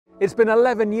It's been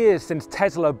 11 years since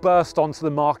Tesla burst onto the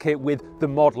market with the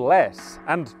Model S.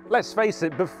 And let's face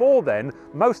it, before then,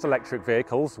 most electric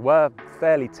vehicles were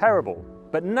fairly terrible.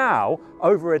 But now,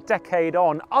 over a decade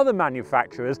on, other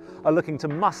manufacturers are looking to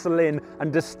muscle in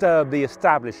and disturb the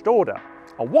established order.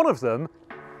 And one of them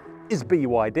is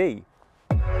BYD.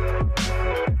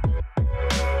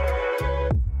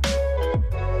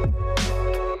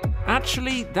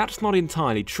 Actually, that's not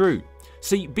entirely true.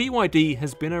 See, BYD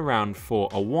has been around for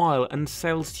a while and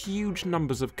sells huge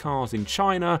numbers of cars in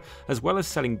China, as well as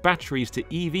selling batteries to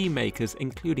EV makers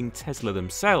including Tesla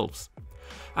themselves.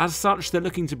 As such, they're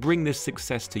looking to bring this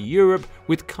success to Europe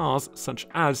with cars such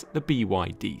as the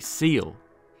BYD Seal.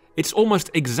 It's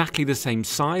almost exactly the same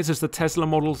size as the Tesla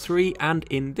Model 3 and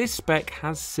in this spec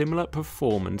has similar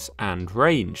performance and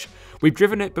range. We've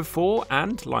driven it before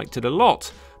and liked it a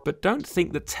lot, but don't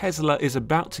think that Tesla is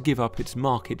about to give up its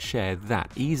market share that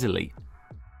easily.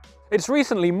 It's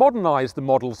recently modernised the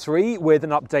Model 3 with an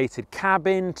updated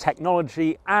cabin,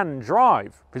 technology and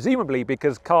drive, presumably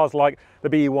because cars like the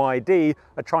BYD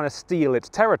are trying to steal its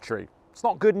territory. It's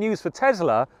not good news for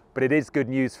Tesla, but it is good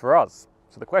news for us.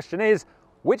 So the question is,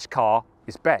 which car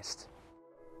is best?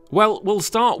 Well, we'll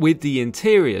start with the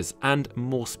interiors and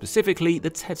more specifically the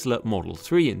Tesla Model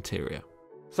 3 interior.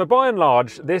 So by and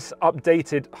large, this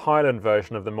updated Highland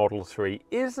version of the Model 3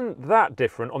 isn't that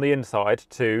different on the inside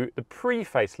to the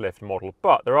pre-facelift model,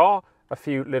 but there are a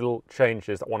few little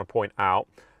changes that I want to point out.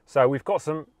 So we've got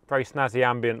some very snazzy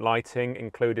ambient lighting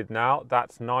included now.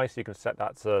 That's nice, you can set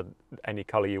that to any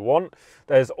colour you want.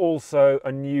 There's also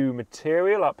a new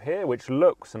material up here which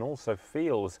looks and also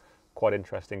feels quite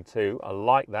interesting too. I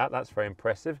like that, that's very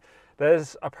impressive.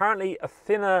 There's apparently a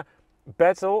thinner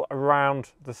bezel around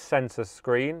the center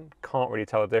screen. Can't really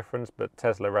tell the difference, but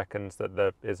Tesla reckons that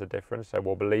there is a difference, so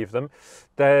we'll believe them.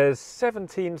 There's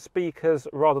 17 speakers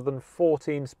rather than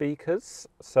 14 speakers,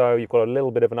 so you've got a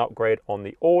little bit of an upgrade on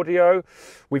the audio.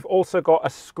 We've also got a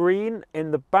screen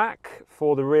in the back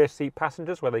for the rear seat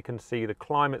passengers where they can see the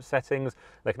climate settings.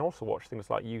 They can also watch things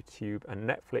like YouTube and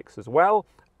Netflix as well.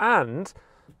 And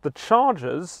the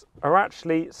chargers are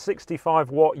actually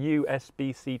 65-watt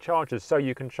USB-C chargers, so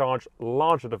you can charge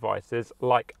larger devices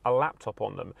like a laptop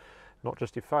on them, not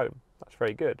just your phone. That's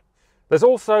very good. There's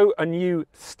also a new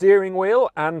steering wheel,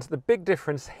 and the big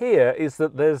difference here is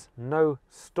that there's no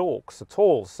stalks at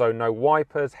all, so no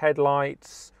wipers,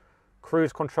 headlights,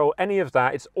 cruise control, any of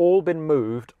that. It's all been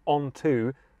moved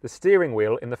onto the steering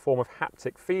wheel in the form of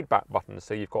haptic feedback buttons.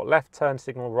 So you've got left turn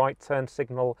signal, right turn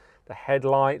signal, the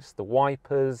headlights, the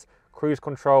wipers, cruise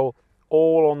control,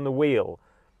 all on the wheel.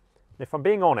 And if I'm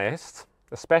being honest,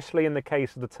 especially in the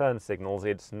case of the turn signals,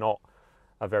 it's not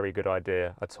a very good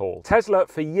idea at all. Tesla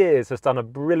for years has done a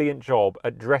brilliant job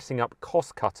at dressing up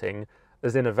cost cutting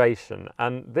as innovation.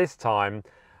 And this time,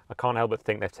 I can't help but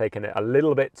think they've taken it a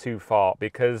little bit too far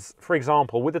because, for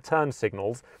example, with the turn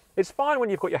signals, it's fine when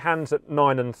you've got your hands at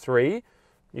 9 and 3,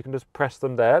 you can just press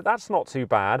them there, that's not too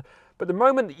bad. But the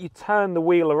moment that you turn the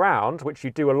wheel around, which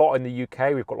you do a lot in the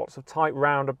UK, we've got lots of tight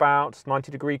roundabouts,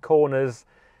 90-degree corners,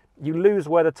 you lose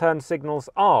where the turn signals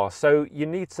are. So you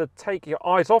need to take your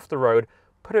eyes off the road,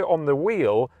 put it on the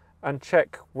wheel and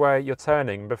check where you're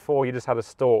turning before you just had a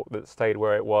stalk that stayed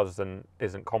where it was and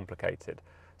isn't complicated.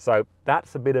 So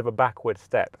that's a bit of a backward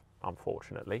step,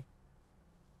 unfortunately.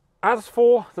 As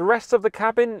for the rest of the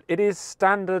cabin, it is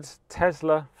standard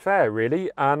Tesla fare really,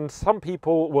 and some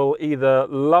people will either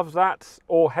love that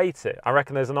or hate it. I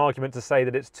reckon there's an argument to say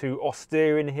that it's too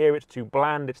austere in here, it's too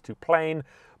bland, it's too plain,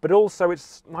 but also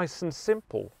it's nice and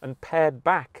simple and pared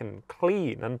back and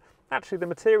clean, and actually the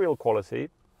material quality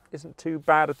isn't too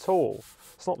bad at all.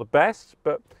 It's not the best,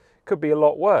 but could be a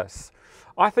lot worse.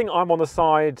 I think I'm on the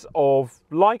side of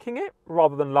liking it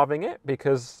rather than loving it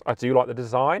because I do like the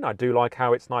design, I do like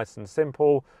how it's nice and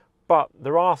simple, but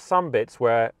there are some bits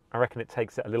where I reckon it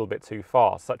takes it a little bit too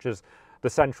far, such as the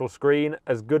central screen,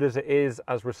 as good as it is,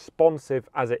 as responsive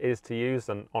as it is to use,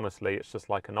 and honestly it's just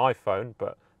like an iPhone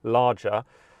but larger.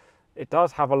 It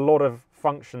does have a lot of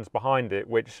functions behind it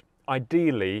which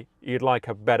ideally you'd like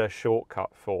a better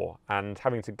shortcut for, and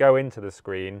having to go into the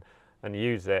screen and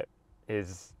use it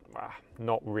is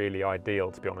not really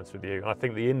ideal, to be honest with you. And I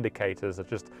think the indicators are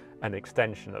just an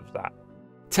extension of that.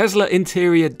 Tesla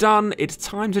interior done, it's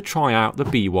time to try out the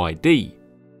BYD.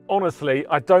 Honestly,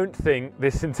 I don't think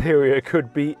this interior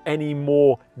could be any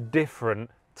more different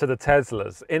to the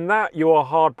Teslas. In that, you are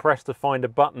hard pressed to find a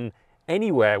button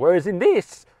anywhere, whereas in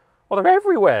this, well, they're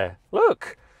everywhere.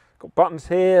 Look, got buttons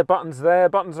here, buttons there,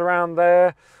 buttons around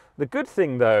there. The good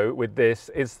thing though with this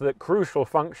is that crucial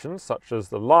functions such as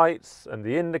the lights and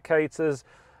the indicators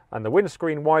and the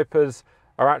windscreen wipers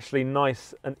are actually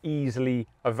nice and easily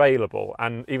available.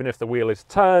 And even if the wheel is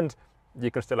turned, you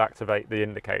can still activate the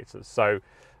indicators. So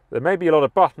there may be a lot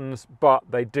of buttons, but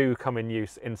they do come in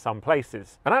use in some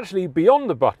places. And actually beyond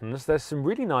the buttons, there's some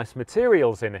really nice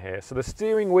materials in here. So the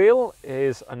steering wheel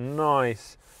is a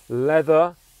nice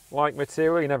leather-like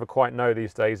material. You never quite know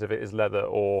these days if it is leather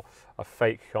or a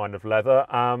fake kind of leather.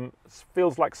 It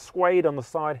feels like suede on the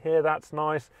side here, that's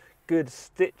nice. Good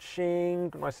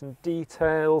stitching, nice and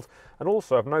detailed. And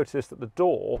also I've noticed that the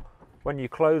door, when you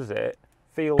close it,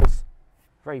 feels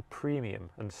very premium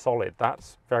and solid.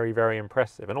 That's very, very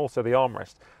impressive. And also the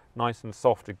armrest, nice and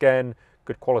soft again,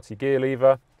 good quality gear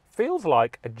lever. Feels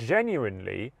like a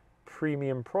genuinely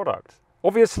premium product.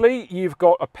 Obviously, you've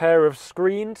got a pair of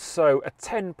screens, so a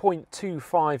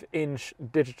 10.25-inch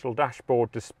digital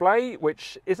dashboard display,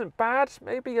 which isn't bad,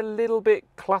 maybe a little bit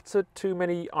cluttered, too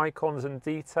many icons and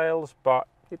details, but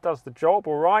it does the job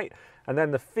all right. And then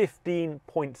the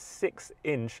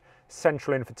 15.6-inch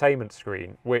central infotainment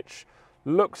screen, which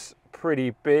looks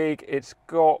pretty big. It's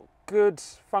got good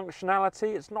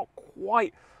functionality. It's not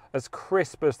quite as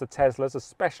crisp as the Teslas,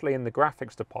 especially in the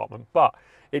graphics department, but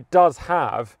it does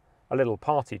have a little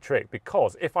party trick,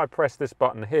 because if I press this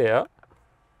button here,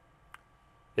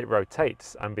 it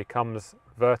rotates and becomes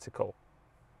vertical.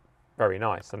 Very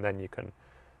nice. And then you can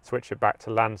switch it back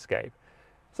to landscape.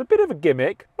 It's a bit of a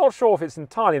gimmick, not sure if it's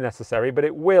entirely necessary, but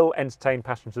it will entertain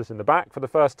passengers in the back for the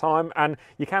first time. And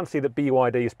you can see that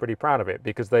BYD is pretty proud of it,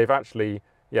 because they've actually,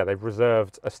 they've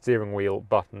reserved a steering wheel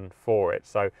button for it.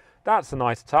 So that's a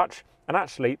nice touch. And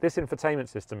actually, this infotainment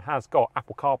system has got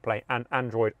Apple CarPlay and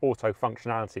Android Auto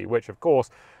functionality, which of course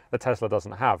the Tesla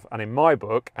doesn't have. And in my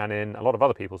book, and in a lot of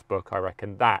other people's book, I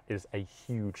reckon that is a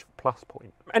huge plus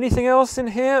point. Anything else in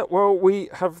here? Well, we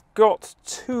have got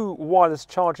 2 wireless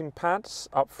charging pads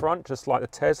up front, just like the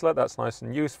Tesla. That's nice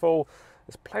and useful.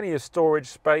 There's plenty of storage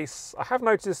space. I have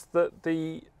noticed that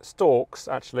the stalks,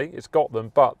 actually, it's got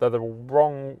them, but they're the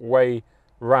wrong way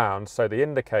round. So the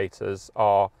indicators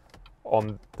are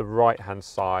on the right hand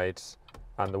side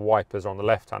and the wipers are on the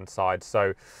left hand side.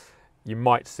 So you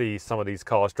might see some of these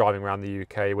cars driving around the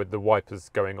UK with the wipers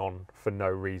going on for no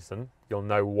reason. You'll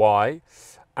know why.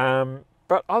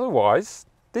 But otherwise,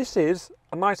 this is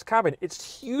a nice cabin.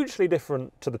 It's hugely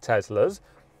different to the Teslas,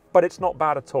 but it's not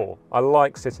bad at all. I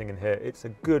like sitting in here. It's a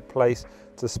good place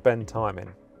to spend time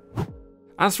in.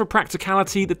 As for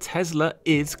practicality, the Tesla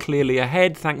is clearly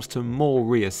ahead thanks to more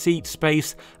rear seat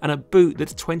space and a boot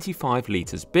that's 25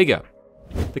 litres bigger.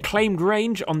 The claimed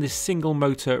range on this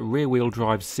single-motor rear-wheel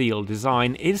drive Seal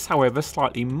design is, however,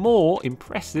 slightly more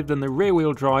impressive than the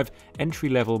rear-wheel drive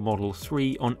entry-level Model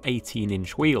 3 on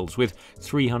 18-inch wheels, with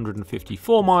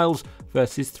 354 miles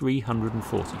versus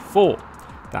 344.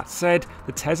 That said,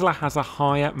 the Tesla has a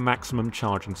higher maximum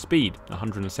charging speed,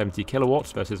 170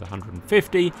 kilowatts versus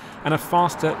 150, and a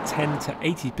faster 10 to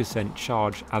 80%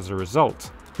 charge as a result.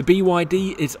 The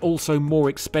BYD is also more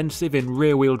expensive in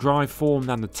rear-wheel drive form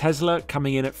than the Tesla,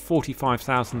 coming in at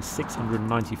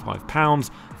 £45,695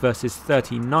 versus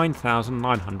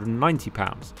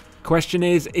 £39,990. Question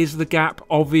is the gap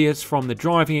obvious from the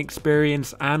driving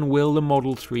experience, and will the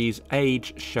Model 3's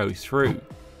age show through?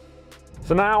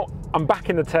 So now I'm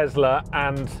back in the Tesla,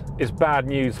 and it's bad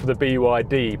news for the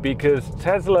BYD, because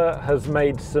Tesla has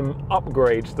made some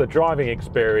upgrades to the driving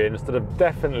experience that have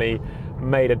definitely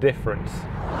made a difference.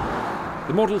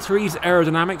 The Model 3's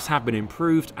aerodynamics have been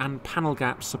improved and panel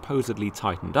gaps supposedly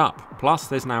tightened up, plus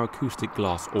there's now acoustic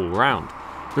glass all round.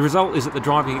 The result is that the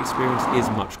driving experience is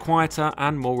much quieter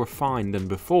and more refined than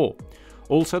before.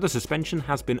 Also, the suspension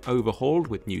has been overhauled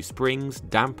with new springs,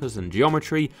 dampers and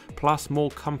geometry, plus more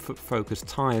comfort-focused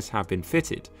tyres have been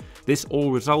fitted. This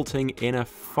all resulting in a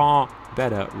far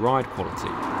better ride quality.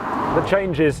 The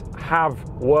changes have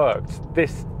worked.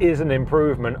 This is an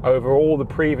improvement over all the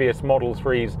previous Model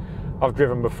 3s I've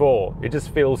driven before. It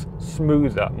just feels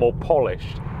smoother, more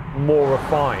polished, more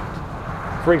refined.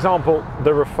 For example,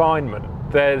 the refinement.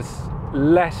 There's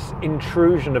less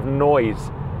intrusion of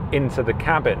noise into the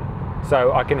cabin.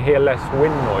 So I can hear less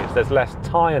wind noise, there's less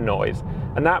tyre noise,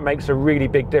 and that makes a really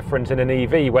big difference in an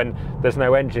EV when there's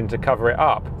no engine to cover it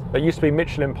up. There used to be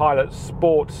Michelin Pilot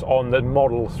Sports on the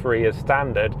Model 3 as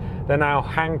standard. They're now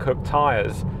Hankook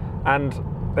tyres, and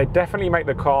they definitely make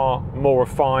the car more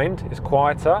refined, it's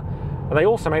quieter, and they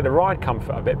also make the ride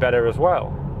comfort a bit better as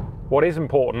well. What is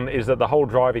important is that the whole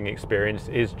driving experience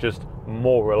is just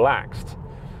more relaxed.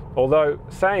 Although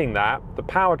saying that, the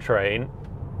powertrain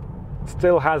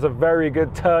still has a very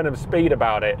good turn of speed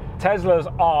about it.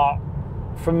 Teslas are,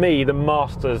 for me, the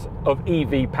masters of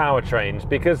EV powertrains,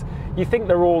 because you think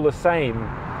they're all the same,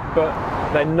 but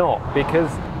they're not, because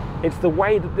It's the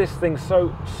way that this thing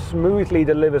so smoothly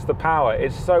delivers the power.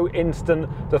 It's so instant.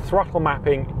 The throttle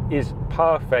mapping is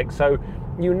perfect. So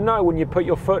you know when you put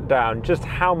your foot down just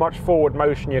how much forward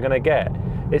motion you're going to get.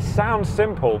 It sounds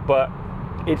simple, but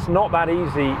it's not that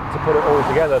easy to put it all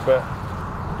together. But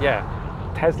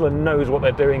yeah, Tesla knows what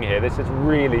they're doing here. This is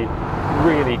really,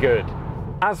 really good.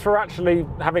 As for actually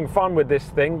having fun with this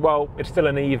thing, well, it's still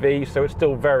an EV, so it's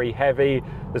still very heavy.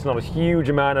 There's not a huge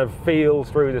amount of feel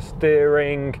through the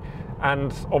steering,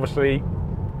 and obviously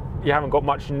you haven't got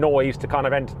much noise to kind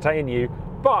of entertain you.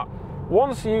 But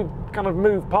once you kind of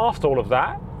move past all of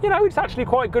that, you know, it's actually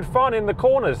quite good fun in the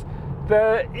corners.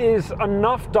 There is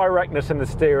enough directness in the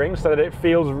steering so that it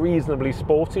feels reasonably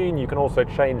sporty, and you can also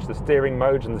change the steering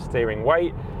modes and the steering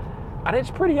weight, and it's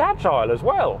pretty agile as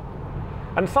well.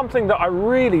 And something that I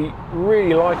really,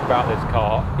 really like about this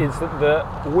car is that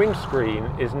the windscreen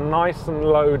is nice and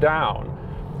low down.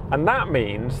 And that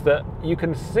means that you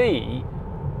can see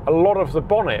a lot of the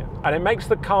bonnet, and it makes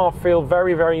the car feel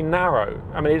very, very narrow.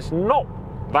 I mean, it's not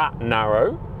that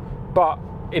narrow, but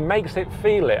it makes it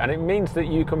feel it, and it means that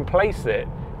you can place it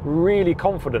really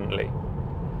confidently.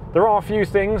 There are a few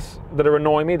things that are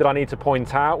annoying me that I need to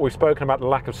point out. We've spoken about the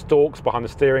lack of stalks behind the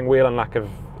steering wheel and lack of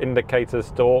indicator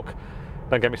stalk.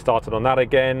 Don't get me started on that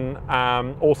again.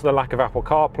 Also the lack of Apple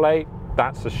CarPlay.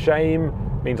 That's a shame.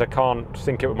 It means I can't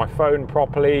sync it with my phone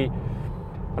properly.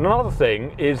 And another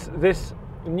thing is this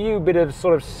new bit of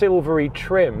sort of silvery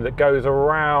trim that goes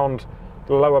around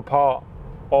the lower part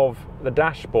of the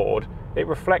dashboard. It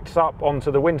reflects up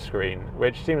onto the windscreen,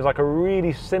 which seems like a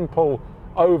really simple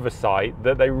oversight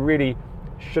that they really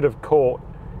should have caught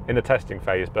in the testing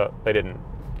phase, but they didn't.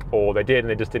 Or they did and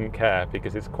they just didn't care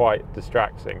because it's quite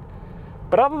distracting.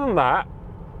 But other than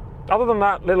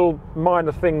that little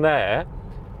minor thing there,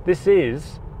 this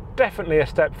is definitely a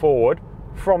step forward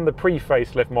from the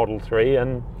pre-facelift Model 3,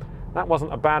 and that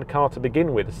wasn't a bad car to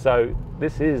begin with, so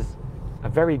this is a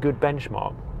very good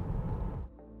benchmark.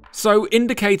 So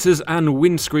indicators and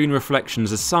windscreen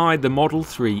reflections aside, the Model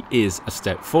 3 is a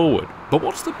step forward. But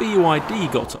what's the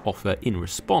BYD got to offer in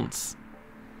response?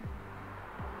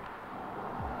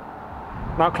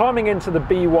 Now, climbing into the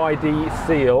BYD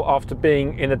Seal after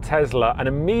being in a Tesla, and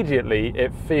immediately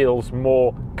it feels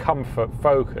more comfort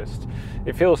focused.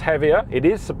 It feels heavier. It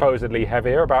is supposedly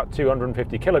heavier, about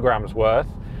 250 kilograms worth,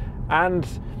 and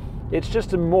it's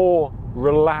just a more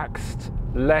relaxed,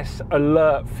 less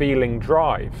alert feeling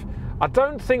drive. I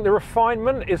don't think the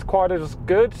refinement is quite as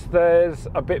good. There's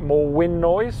a bit more wind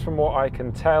noise from what I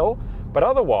can tell, but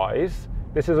otherwise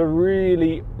this is a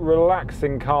really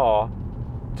relaxing car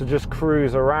to just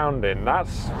cruise around in.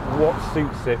 That's what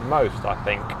suits it most, I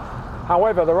think.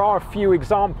 However, there are a few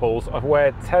examples of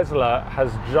where Tesla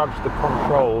has judged the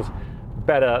controls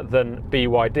better than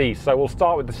BYD. So we'll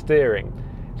start with the steering.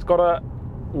 It's got a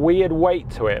weird weight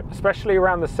to it, especially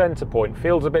around the center point.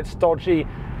 Feels a bit stodgy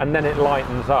and then it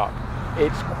lightens up.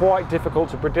 It's quite difficult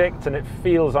to predict and it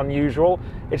feels unusual.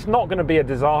 It's not going to be a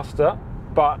disaster,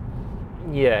 but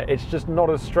yeah, it's just not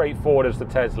as straightforward as the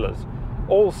Teslas.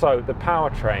 Also, the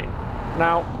powertrain.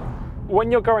 Now,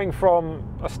 when you're going from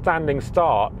a standing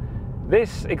start,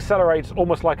 this accelerates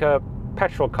almost like a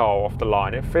petrol car off the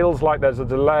line. It feels like there's a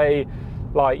delay,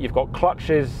 like you've got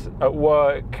clutches at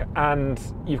work and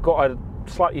you've got a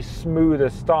slightly smoother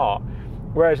start.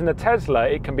 Whereas in the Tesla,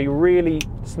 it can be really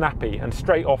snappy and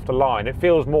straight off the line. It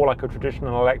feels more like a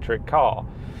traditional electric car.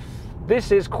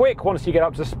 This is quick once you get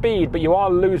up to speed, but you are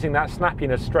losing that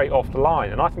snappiness straight off the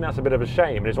line. And I think that's a bit of a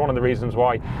shame. It's one of the reasons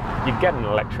why you get an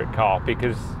electric car,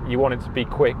 because you want it to be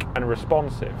quick and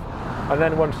responsive. And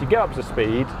then once you get up to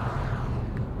speed,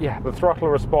 yeah, the throttle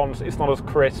response is not as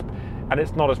crisp and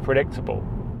it's not as predictable.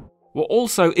 What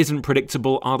also isn't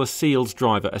predictable are the Seal's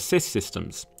driver assist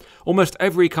systems. Almost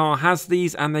every car has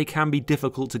these and they can be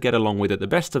difficult to get along with at the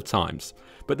best of times,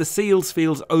 but the Seal's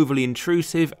feels overly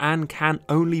intrusive and can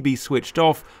only be switched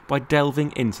off by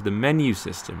delving into the menu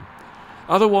system.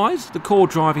 Otherwise, the core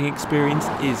driving experience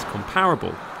is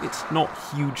comparable. It's not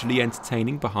hugely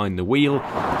entertaining behind the wheel,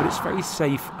 but it's very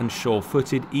safe and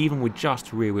sure-footed even with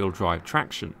just rear-wheel drive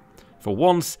traction. For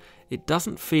once, it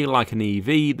doesn't feel like an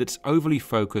EV that's overly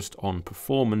focused on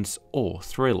performance or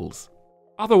thrills.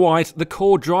 Otherwise, the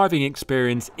core driving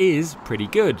experience is pretty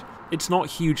good. It's not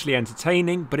hugely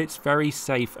entertaining, but it's very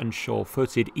safe and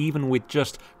sure-footed even with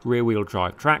just rear-wheel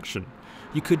drive traction.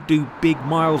 You could do big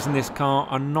miles in this car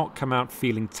and not come out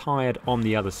feeling tired on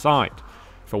the other side.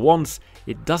 For once,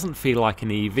 it doesn't feel like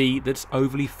an EV that's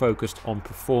overly focused on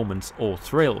performance or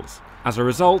thrills. As a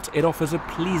result, it offers a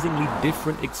pleasingly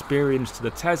different experience to the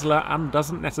Tesla and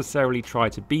doesn't necessarily try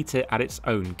to beat it at its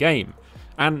own game.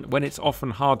 And when it's often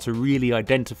hard to really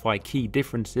identify key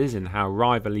differences in how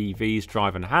rival EVs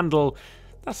drive and handle,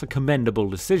 that's a commendable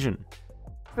decision.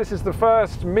 This is the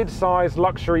first mid-sized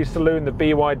luxury saloon that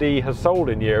BYD has sold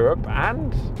in Europe,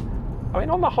 and I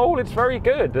mean, on the whole, it's very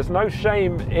good. There's no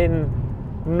shame in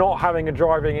not having a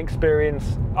driving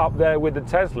experience up there with the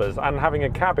Teslas and having a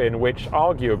cabin which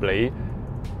arguably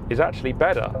is actually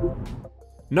better.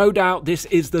 No doubt this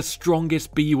is the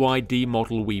strongest BYD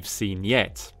model we've seen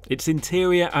yet. Its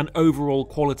interior and overall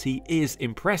quality is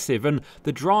impressive, and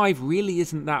the drive really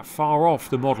isn't that far off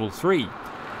the Model 3.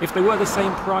 If they were the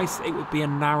same price, it would be a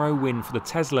narrow win for the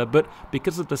Tesla, but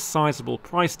because of the sizable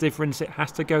price difference, it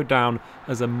has to go down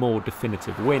as a more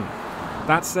definitive win.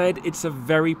 That said, it's a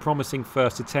very promising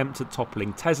first attempt at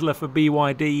toppling Tesla for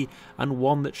BYD, and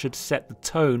one that should set the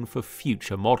tone for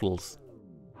future models.